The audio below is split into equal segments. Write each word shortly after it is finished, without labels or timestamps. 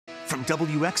From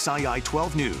WXII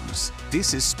 12 News,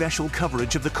 this is special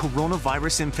coverage of the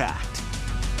coronavirus impact.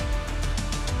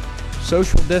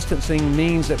 Social distancing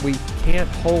means that we can't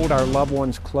hold our loved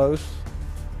ones close,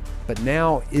 but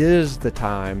now is the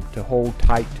time to hold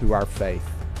tight to our faith.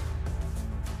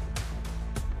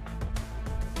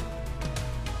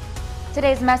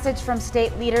 Today's message from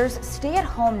state leaders: stay at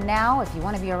home now if you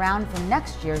want to be around for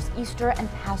next year's Easter and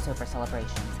Passover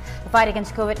celebrations. The fight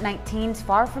against COVID-19 is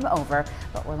far from over,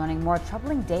 but we're learning more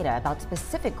troubling data about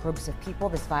specific groups of people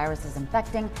this virus is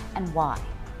infecting and why.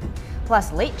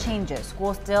 Plus, late changes.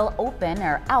 Schools still open,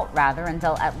 or out rather,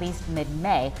 until at least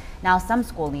mid-May. Now some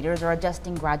school leaders are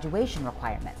adjusting graduation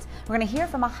requirements. We're going to hear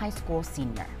from a high school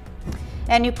senior.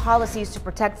 And new policies to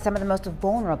protect some of the most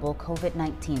vulnerable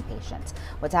COVID-19 patients.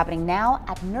 What's happening now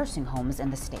at nursing homes in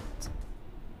the state.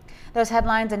 Those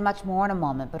headlines and much more in a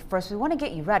moment, but first we want to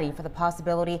get you ready for the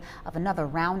possibility of another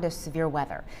round of severe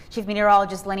weather. Chief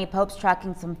Meteorologist Lainey Pope's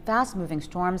tracking some fast-moving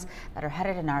storms that are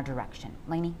headed in our direction.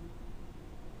 Lainey?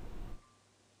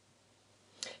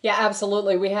 Yeah,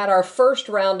 absolutely. We had our first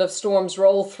round of storms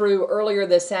roll through earlier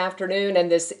this afternoon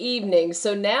and this evening.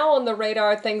 So now on the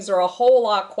radar, things are a whole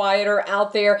lot quieter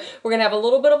out there. We're going to have a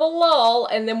little bit of a lull,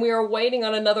 and then we are waiting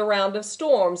on another round of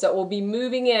storms that will be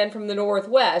moving in from the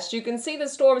northwest. You can see the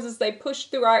storms as they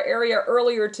pushed through our area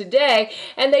earlier today,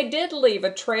 and they did leave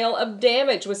a trail of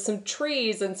damage with some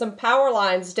trees and some power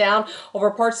lines down over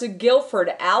parts of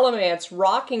Guilford, Alamance,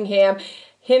 Rockingham,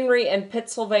 Henry, and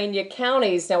Pittsylvania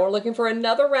counties. Now we're looking for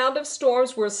another round of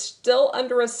storms. We're still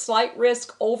under a slight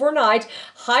risk overnight,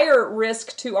 higher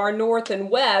risk to our north and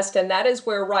west, and that is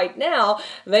where right now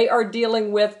they are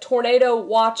dealing with tornado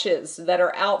watches that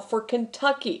are out for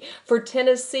Kentucky, for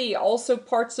Tennessee, also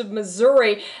parts of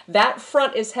Missouri. That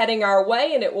front is heading our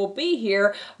way, and it will be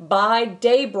here by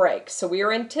daybreak. So we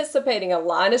are anticipating a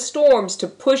line of storms to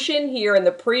push in here in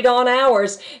the pre-dawn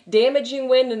hours. Damaging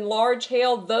wind and large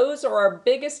hail, those are our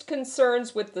biggest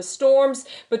concerns with the storms.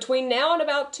 Between now and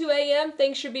about 2 a.m.,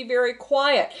 things should be very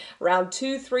quiet. Around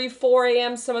 2, 3, 4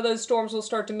 a.m., some of those storms will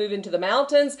start to move into the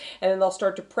mountains, and then they'll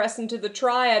start to press into the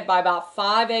triad by about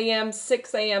 5 a.m.,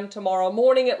 6 a.m. tomorrow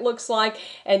morning, it looks like.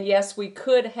 And yes, we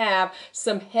could have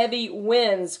some heavy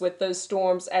winds with those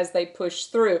storms as they push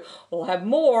through. We'll have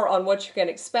more on what you can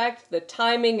expect, the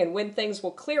timing, and when things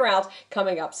will clear out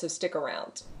coming up, so stick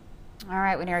around. All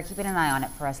right, Winera, keeping an eye on it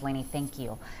for us, Lainey. Thank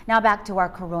you. Now back to our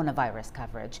coronavirus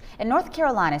coverage. In North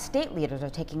Carolina, state leaders are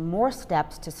taking more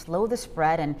steps to slow the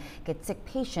spread and get sick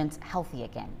patients healthy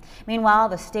again. Meanwhile,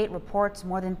 the state reports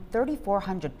more than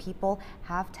 3,400 people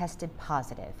have tested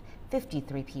positive.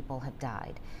 53 people have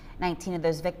died. 19 of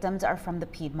those victims are from the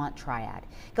Piedmont Triad.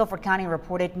 Guilford County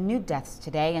reported new deaths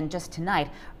today, and just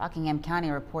tonight, Rockingham County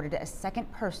reported a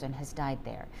second person has died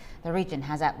there. The region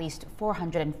has at least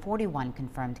 441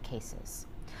 confirmed cases.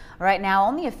 Right now,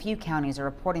 only a few counties are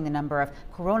reporting the number of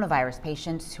coronavirus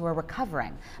patients who are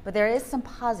recovering, but there is some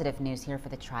positive news here for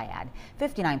the Triad.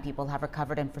 59 people have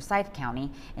recovered in Forsyth County.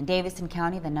 In Davidson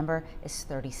County, the number is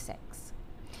 36.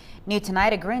 New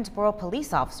tonight, a Greensboro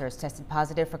police officer is tested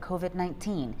positive for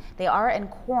COVID-19. They are in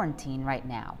quarantine right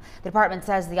now. The department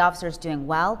says the officer is doing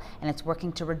well, and it's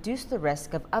working to reduce the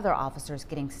risk of other officers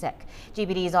getting sick.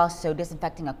 GBD is also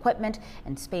disinfecting equipment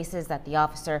and spaces that the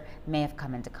officer may have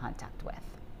come into contact with.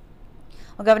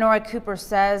 Well, Governor Roy Cooper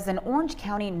says an Orange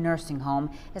County nursing home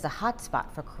is a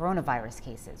hotspot for coronavirus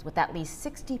cases, with at least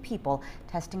 60 people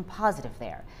testing positive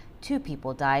there. 2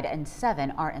 people died and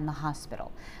 7 are in the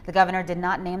hospital. The governor did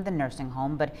not name the nursing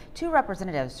home, but 2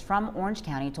 representatives from Orange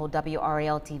County told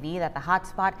WRAL-TV that the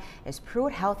hotspot is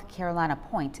Pruitt Health Carolina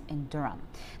Point in Durham.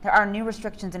 There are new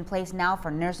restrictions in place now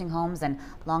for nursing homes and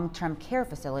long-term care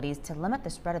facilities to limit the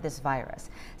spread of this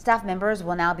virus. Staff members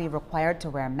will now be required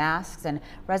to wear masks, and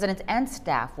residents and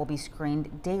staff will be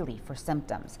screened daily for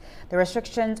symptoms. The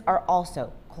restrictions are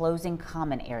also closing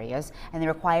common areas, and they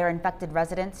require infected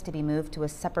residents to be moved to a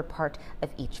separate part of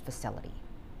each facility.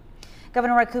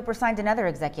 Governor Roy Cooper signed another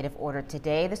executive order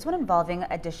today, this one involving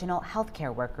additional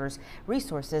healthcare workers,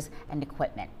 resources, and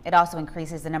equipment. It also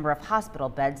increases the number of hospital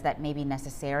beds that may be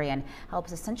necessary and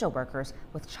helps essential workers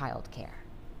with child care.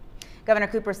 Governor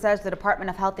Cooper says the Department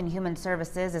of Health and Human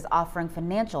Services is offering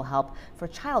financial help for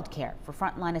child care for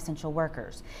frontline essential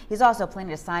workers. He's also planning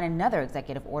to sign another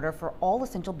executive order for all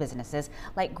essential businesses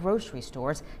like grocery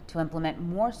stores to implement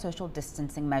more social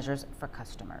distancing measures for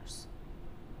customers.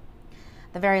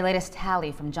 The very latest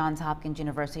tally from Johns Hopkins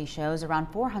University shows around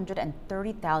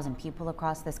 430,000 people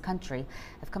across this country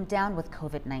have come down with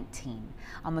COVID-19.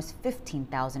 Almost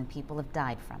 15,000 people have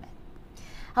died from it.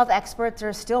 Health experts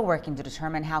are still working to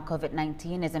determine how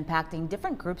COVID-19 is impacting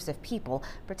different groups of people,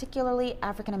 particularly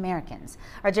African Americans.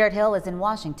 Our Jared Hill is in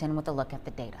Washington with a look at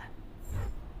the data.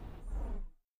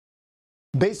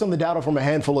 Based on the data from a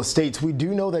handful of states, we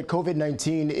do know that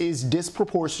COVID-19 is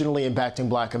disproportionately impacting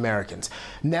Black Americans.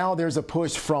 Now there's a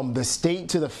push from the state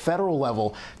to the federal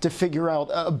level to figure out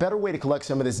a better way to collect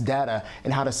some of this data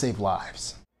and how to save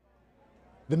lives.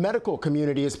 The medical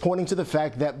community is pointing to the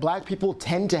fact that Black people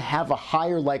tend to have a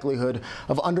higher likelihood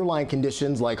of underlying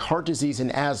conditions like heart disease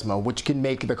and asthma, which can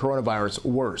make the coronavirus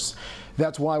worse.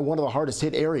 That's why one of the hardest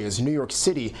hit areas, New York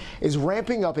City, is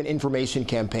ramping up an information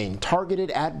campaign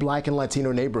targeted at Black and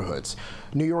Latino neighborhoods.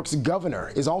 New York's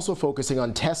governor is also focusing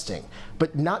on testing,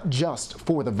 but not just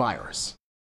for the virus.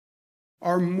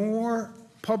 Are more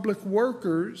public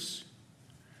workers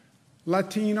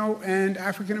Latino and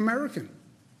African American,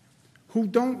 who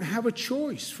don't have a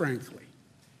choice, frankly,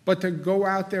 but to go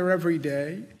out there every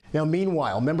day. Now,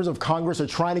 meanwhile, members of Congress are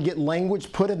trying to get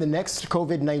language put in the next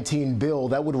COVID-19 bill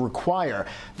that would require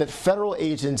that federal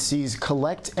agencies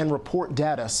collect and report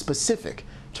data specific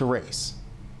to race.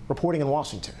 Reporting in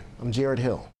Washington, I'm Jared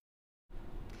Hill.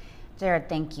 Jared,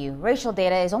 thank you. Racial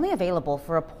data is only available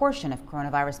for a portion of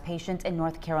coronavirus patients in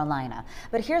North Carolina.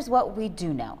 But here's what we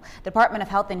do know. The Department of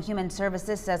Health and Human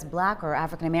Services says Black or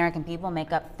African American people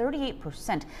make up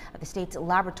 38% of the state's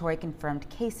laboratory confirmed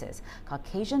cases.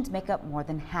 Caucasians make up more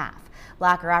than half.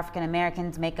 Black or African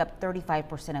Americans make up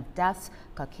 35% of deaths.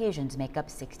 Caucasians make up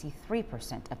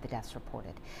 63% of the deaths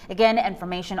reported. Again,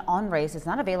 information on race is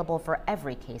not available for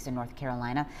every case in North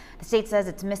Carolina. The state says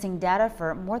it's missing data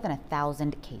for more than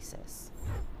 1,000 cases.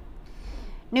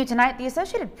 New tonight, the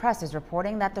Associated Press is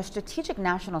reporting that the Strategic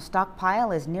National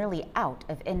Stockpile is nearly out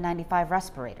of N95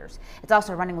 respirators. It's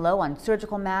also running low on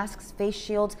surgical masks, face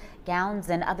shields, gowns,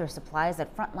 and other supplies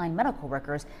that frontline medical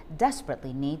workers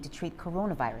desperately need to treat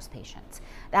coronavirus patients.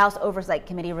 The House Oversight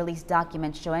Committee released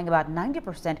documents showing about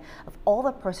 90% of all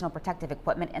the personal protective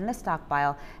equipment in the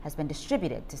stockpile has been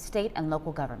distributed to state and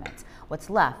local governments. What's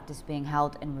left is being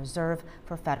held in reserve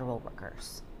for federal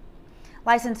workers.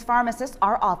 Licensed pharmacists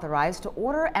are authorized to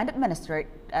order and administer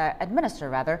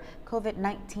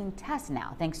COVID-19 tests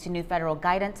now, thanks to new federal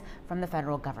guidance from the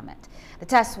federal government. The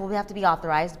tests will have to be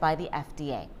authorized by the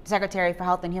FDA. The Secretary for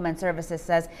Health and Human Services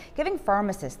says giving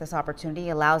pharmacists this opportunity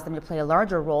allows them to play a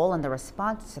larger role in the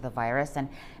response to the virus and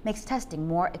makes testing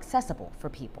more accessible for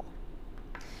people.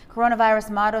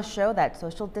 Coronavirus models show that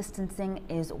social distancing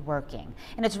is working,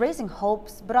 and it's raising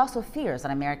hopes but also fears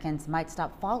that Americans might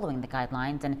stop following the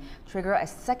guidelines and trigger a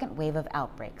second wave of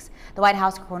outbreaks. The White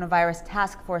House Coronavirus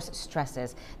Task Force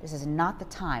stresses this is not the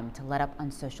time to let up on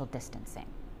social distancing.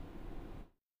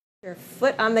 Your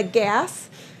foot on the gas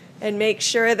and make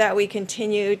sure that we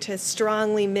continue to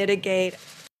strongly mitigate.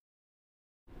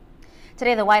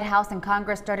 Today, the White House and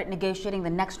Congress started negotiating the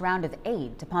next round of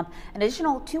aid to pump an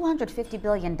additional $250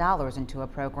 billion into a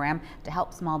program to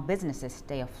help small businesses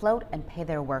stay afloat and pay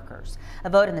their workers. A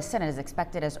vote in the Senate is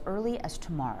expected as early as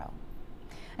tomorrow.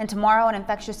 And tomorrow, an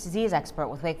infectious disease expert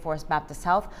with Wake Forest Baptist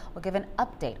Health will give an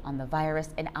update on the virus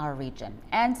in our region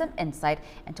and some insight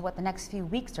into what the next few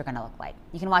weeks are going to look like.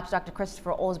 You can watch Dr.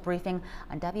 Christopher Ohl's briefing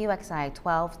on WXII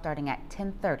 12 starting at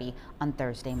 10:30 on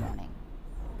Thursday morning.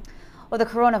 Well, the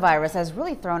coronavirus has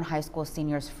really thrown high school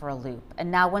seniors for a loop,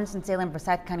 and now Winston-Salem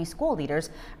Forsyth County school leaders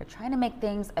are trying to make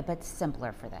things a bit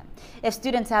simpler for them. If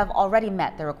students have already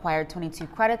met the required 22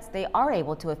 credits, they are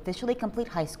able to officially complete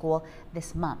high school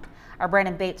this month. Our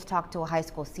Brandon Bates talked to a high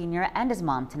school senior and his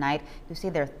mom tonight who say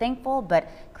they're thankful, but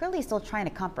clearly still trying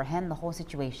to comprehend the whole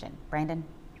situation. Brandon?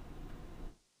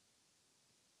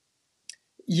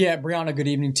 Yeah, Brianna, good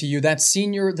evening to you. That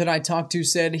senior that I talked to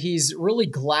said he's really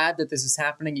glad that this is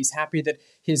happening. He's happy that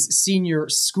his senior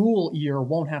school year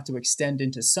won't have to extend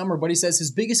into summer, but he says his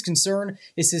biggest concern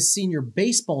is his senior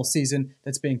baseball season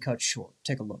that's being cut short.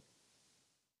 Take a look.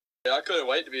 Yeah, I couldn't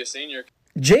wait to be a senior.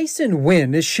 Jason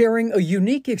Wynn is sharing a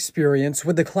unique experience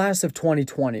with the class of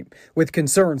 2020. With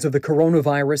concerns of the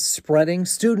coronavirus spreading,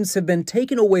 students have been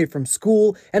taken away from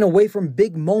school and away from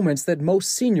big moments that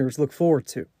most seniors look forward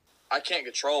to. I can't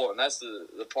control it, and that's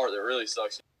the part that really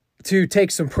sucks. To take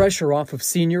some pressure off of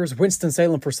seniors,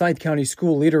 Winston-Salem Forsyth County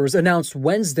school leaders announced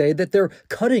Wednesday that they're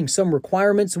cutting some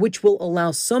requirements which will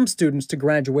allow some students to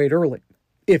graduate early.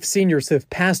 If seniors have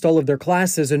passed all of their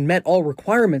classes and met all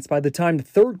requirements by the time the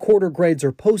third quarter grades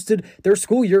are posted, their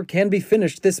school year can be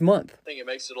finished this month. I think it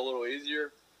makes it a little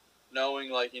easier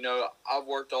knowing, I've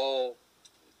worked all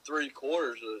 3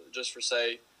 quarters just for,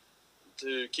 say,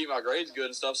 to keep my grades good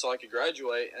and stuff so I could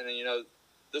graduate. And then,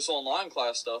 this online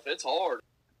class stuff, it's hard.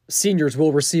 Seniors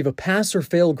will receive a pass or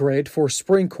fail grade for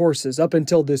spring courses up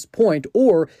until this point,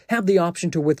 or have the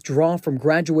option to withdraw from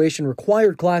graduation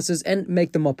required classes and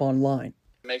make them up online.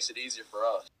 It makes it easier for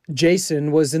us.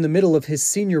 Jason was in the middle of his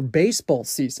senior baseball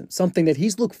season, something that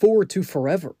he's looked forward to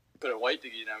forever. Couldn't wait to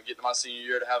get to my senior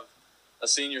year to have a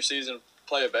senior season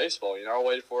play of baseball. I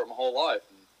waited for it my whole life,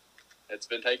 and it's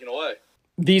been taken away.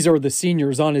 These are the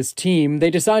seniors on his team.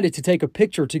 They decided to take a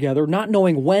picture together, not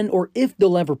knowing when or if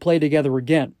they'll ever play together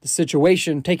again. The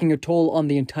situation taking a toll on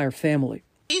the entire family.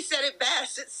 He said it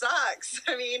best. It sucks.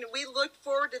 I mean, we looked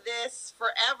forward to this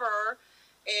forever.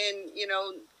 And,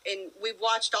 and we've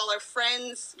watched all our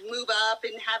friends move up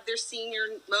and have their senior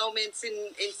moments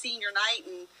in senior night.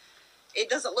 And it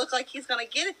doesn't look like he's going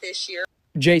to get it this year.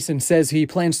 Jason says he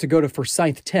plans to go to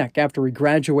Forsyth Tech after he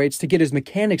graduates to get his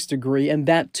mechanics degree, and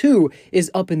that, too,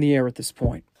 is up in the air at this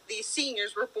point. These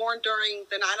seniors were born during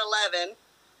the 9/11,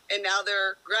 and now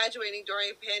they're graduating during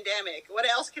a pandemic. What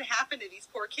else can happen to these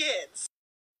poor kids?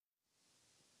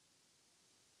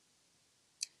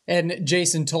 And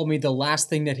Jason told me the last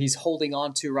thing that he's holding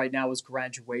on to right now is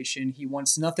graduation. He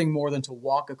wants nothing more than to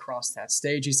walk across that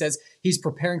stage. He says he's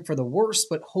preparing for the worst,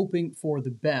 but hoping for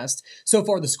the best. So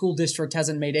far, the school district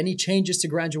hasn't made any changes to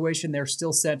graduation. They're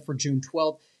still set for June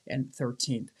 12th and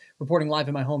 13th. Reporting live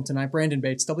in my home tonight, Brandon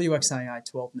Bates, WXII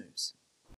 12 News.